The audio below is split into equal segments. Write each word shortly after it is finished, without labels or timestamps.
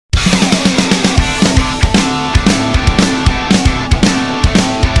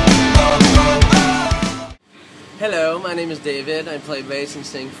name is David. I play bass and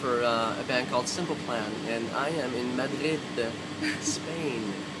sing for a band called Simple Plan, and I am in Madrid,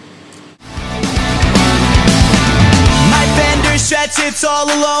 Spain. My Fender Strat sits all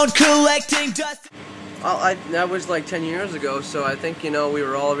alone collecting dust. Well, that was like 10 years ago, so I think, you know, we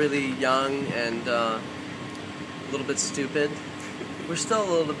were all really young and a little bit stupid. We're still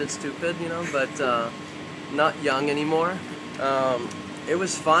a little bit stupid, you know, but not young anymore. It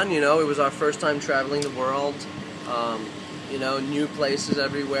was fun, you know. It was our first time traveling the world. You know, new places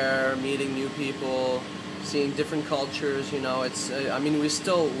everywhere, meeting new people, seeing different cultures, you know. I mean, we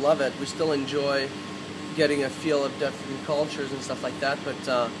still love it. We still enjoy getting a feel of different cultures and stuff like that, but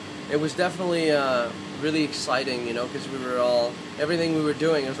it was definitely really exciting, you know, because everything we were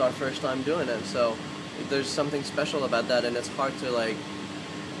doing was our first time doing it, so there's something special about that, and it's hard to, like,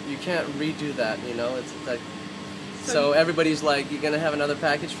 you can't redo that, you know. It's like, so everybody's like, you're gonna have another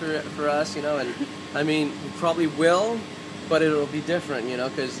package for us, you know, and I mean, we probably will, but it'll be different, you know,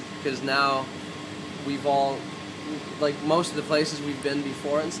 because now we've all, like, most of the places we've been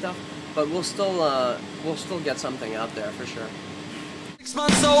before and stuff, but we'll still get something out there for sure. 6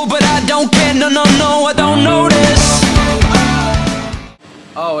 months old, but I don't care. No, no, no, I don't notice.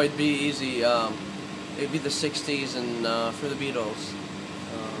 Oh, it'd be easy. It'd be the '60s and for the Beatles.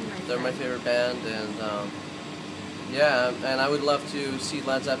 They're my favorite band, and yeah, and I would love to see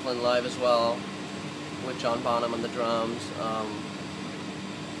Led Zeppelin live as well, with John Bonham on the drums.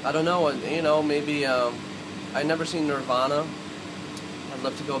 I don't know, you know, maybe I've never seen Nirvana. I'd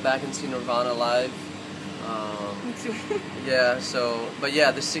love to go back and see Nirvana live. Me too. Yeah, so, but yeah,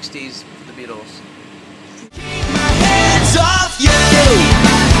 the '60s for the Beatles. Hands off you.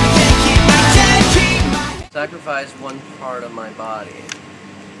 Sacrifice one part of my body.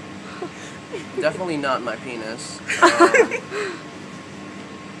 Definitely not my penis.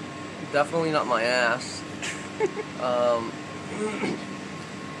 Definitely not my ass.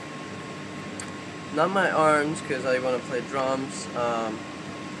 Not my arms, because I want to play drums.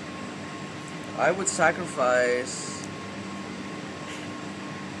 I would sacrifice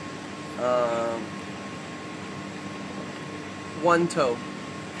one toe.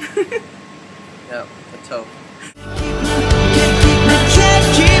 Yeah, a toe. Can't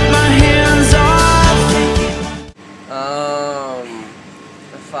keep my hands off.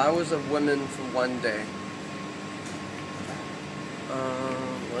 If I was a woman for one day,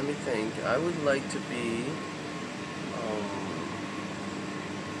 let me think. I would like to be,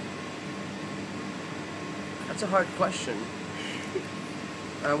 that's a hard question.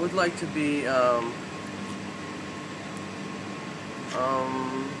 I would like to be,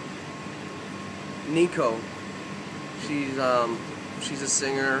 Nico. She's a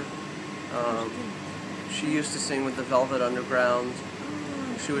singer. She used to sing with the Velvet Underground.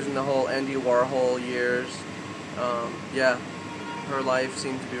 She was in the whole Andy Warhol years. Yeah, her life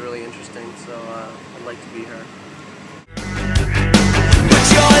seemed to be really interesting, so I'd like to be her.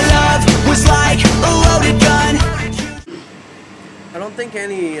 But your love was like a loaded gun. I don't think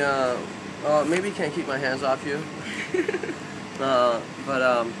any, maybe Can't Keep My Hands Off You. But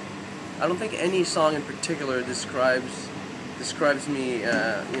I don't think any song in particular describes me,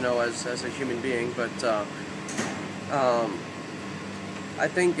 you know, as a human being. But I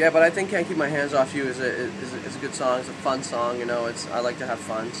think, yeah, but I think Can't Keep My Hands Off You is a good song. It's a fun song, you know. I like to have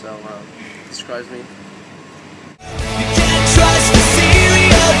fun, so it describes me. You can't trust a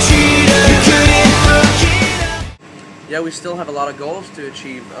serial cheater. You couldn't forget. Yeah, we still have a lot of goals to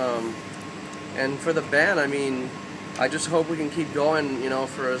achieve, and for the band, I mean, I just hope we can keep going, you know,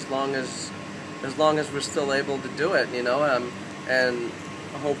 for as long as we're still able to do it, you know, and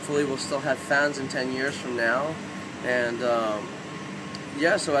hopefully we'll still have fans in 10 years from now, and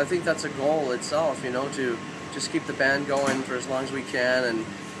yeah, so I think that's a goal itself, you know, to just keep the band going for as long as we can, and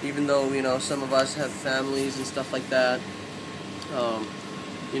even though, you know, some of us have families and stuff like that,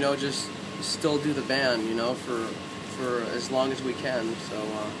 you know, just still do the band, you know, for as long as we can. So,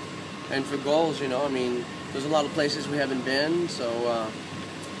 and for goals, you know, I mean, there's a lot of places we haven't been, so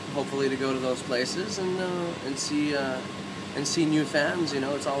hopefully to go to those places and see new fans. You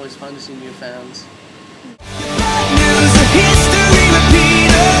know, it's always fun to see new fans.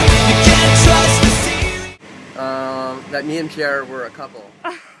 That me and Pierre were a couple.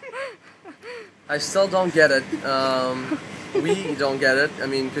 I still don't get it. We don't get it. I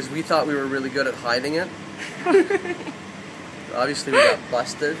mean, because we thought we were really good at hiding it. Obviously, we got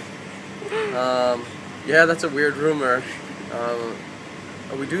busted. Yeah, that's a weird rumor.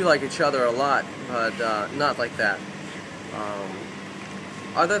 We do like each other a lot, but not like that.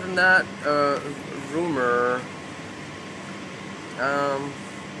 Other than that, rumor.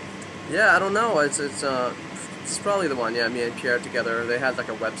 Yeah, I don't know. It's It's probably the one, yeah, me and Pierre together. They had like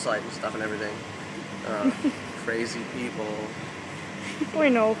a website and stuff and everything. Crazy people. We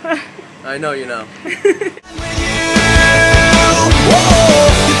know. I know you know. I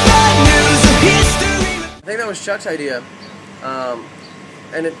think that was Chuck's idea.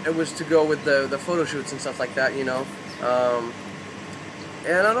 And it was to go with the photo shoots and stuff like that, you know.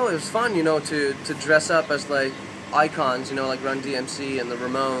 And I don't know, it was fun, you know, to dress up as like icons, you know, like Run DMC and the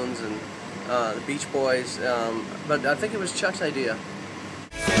Ramones and the Beach Boys. But I think it was Chuck's idea.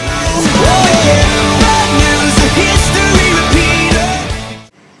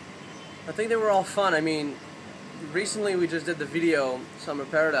 I think they were all fun. I mean, recently we just did the video Summer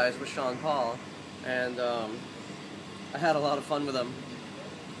Paradise with Sean Paul, and I had a lot of fun with him.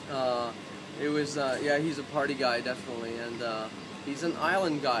 It was, yeah, he's a party guy, definitely, and he's an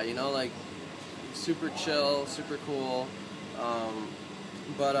island guy, you know, like, super chill, super cool,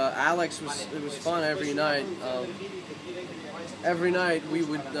 but Alex it was fun every night. Every night we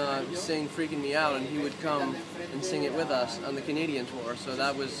would sing Freaking Me Out, and he would come and sing it with us on the Canadian tour, so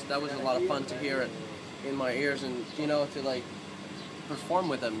that was a lot of fun to hear it in my ears, and, you know, to, like, perform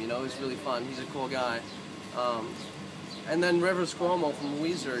with him, you know, it was really fun. He's a cool guy. And then Rivers Cuomo from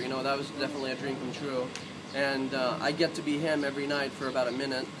Weezer, you know, that was definitely a dream come true. And I get to be him every night for about a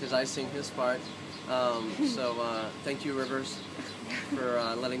minute because I sing his part. So thank you, Rivers, for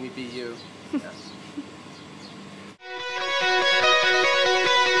letting me be you. Yeah.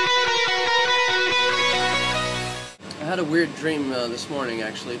 I had a weird dream this morning,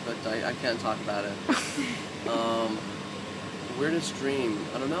 actually, but I can't talk about it. Weirdest dream?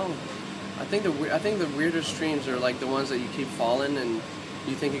 I don't know. I think the weirdest dreams are like the ones that you keep falling and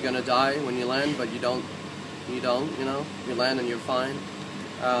you think you're gonna die when you land, but you don't. You know, you land and you're fine.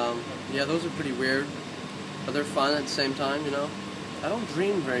 Yeah, those are pretty weird, but they're fun at the same time, you know. I don't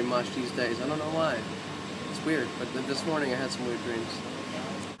dream very much these days. I don't know why. It's weird, but this morning I had some weird dreams.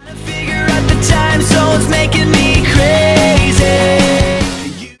 Figure out the time zone's making me crazy.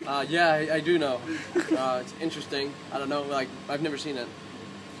 Yeah, I do know. It's interesting. I don't know, like, I've never seen it.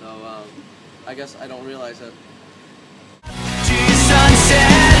 So, I guess I don't realize it.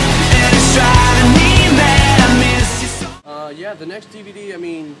 Yeah, the next DVD, I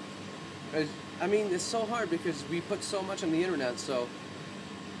mean, it's so hard because we put so much on the internet, so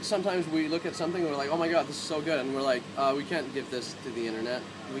sometimes we look at something and we're like, oh my god, this is so good, and we're like, we can't give this to the internet.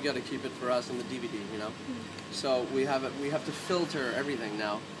 We got to keep it for us in the DVD, you know. So we have to filter everything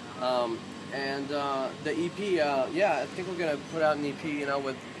now. And the EP, yeah, I think we're gonna put out an EP, you know,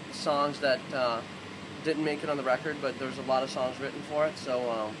 with songs that didn't make it on the record, but there's a lot of songs written for it.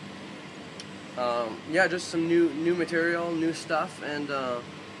 So yeah, just some new material, new stuff, and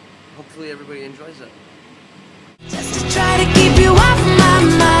hopefully everybody enjoys it. Just to try to keep you off my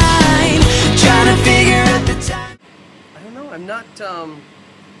mind, trying to figure out the time. I don't know. I'm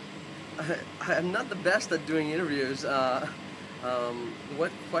not the best at doing interviews.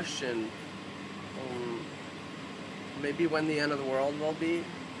 What question? Maybe when the end of the world will be.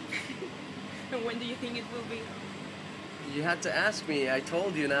 And when do you think it will be? You had to ask me. I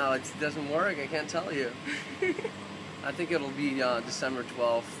told you now. It doesn't work. I can't tell you. I think it'll be December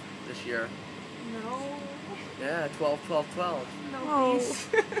 12th this year. No. Yeah, 12/12/12. No, please.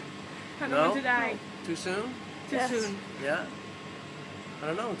 I don't want to die. Too soon? Too soon. Yeah. I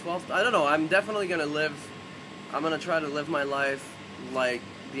don't know. 12th. I don't know. I'm definitely gonna live. I'm gonna try to live my life like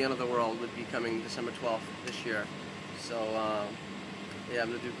the end of the world would be coming December 12th this year. So yeah, I'm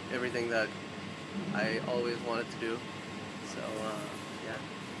gonna do everything that I always wanted to do. So yeah.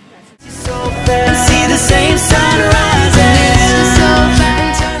 See the same sunrise and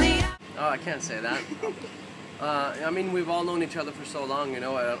Oh, I can't say that. I mean, we've all known each other for so long, you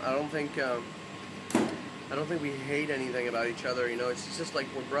know. I don't think we hate anything about each other, you know. It's just like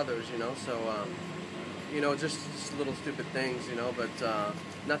we're brothers, you know. So you know, just little stupid things, you know. But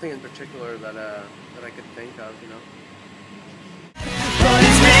nothing in particular that I could think of, you know.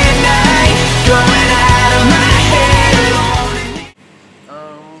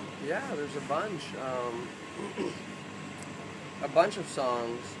 Yeah, there's a bunch of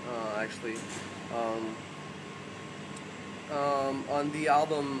songs, actually. On the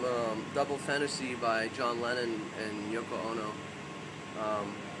album Double Fantasy by John Lennon and Yoko Ono.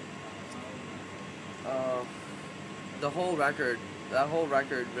 That whole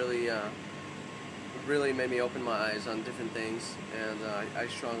record really made me open my eyes on different things, and I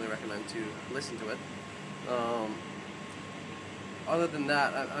strongly recommend to listen to it. Other than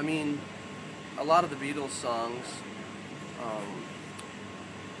that, I mean, a lot of the Beatles songs.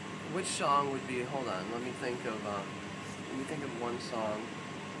 Which song would be? Hold on, let me think of one song.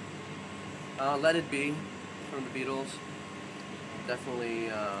 Let It Be from the Beatles. Definitely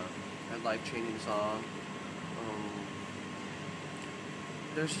a life-changing song.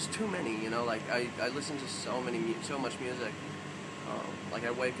 There's just too many, you know. Like I listen to so much music. Like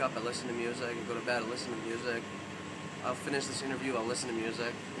I wake up, I listen to music. I go to bed, I listen to music. I'll finish this interview, I'll listen to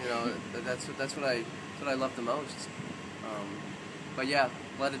music. You know, that's what I love the most. But yeah,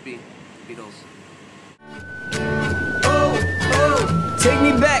 Let It Be, Beatles. Oh, take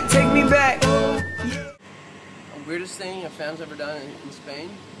me back, take me back. Weirdest thing a fan's ever done in Spain?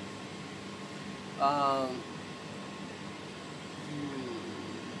 I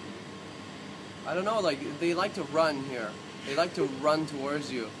don't know, like, they like to run here. They like to run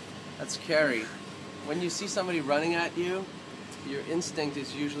towards you. That's scary. When you see somebody running at you, your instinct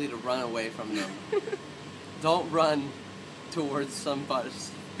is usually to run away from them. Don't run towards some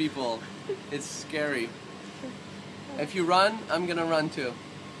people. It's scary. If you run, I'm gonna run too.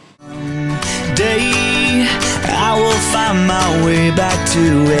 Day, I will find my way back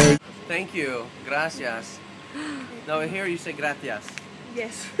to it. Thank you. Gracias. No, here you say gracias.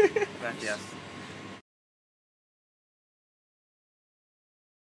 Yes. Gracias.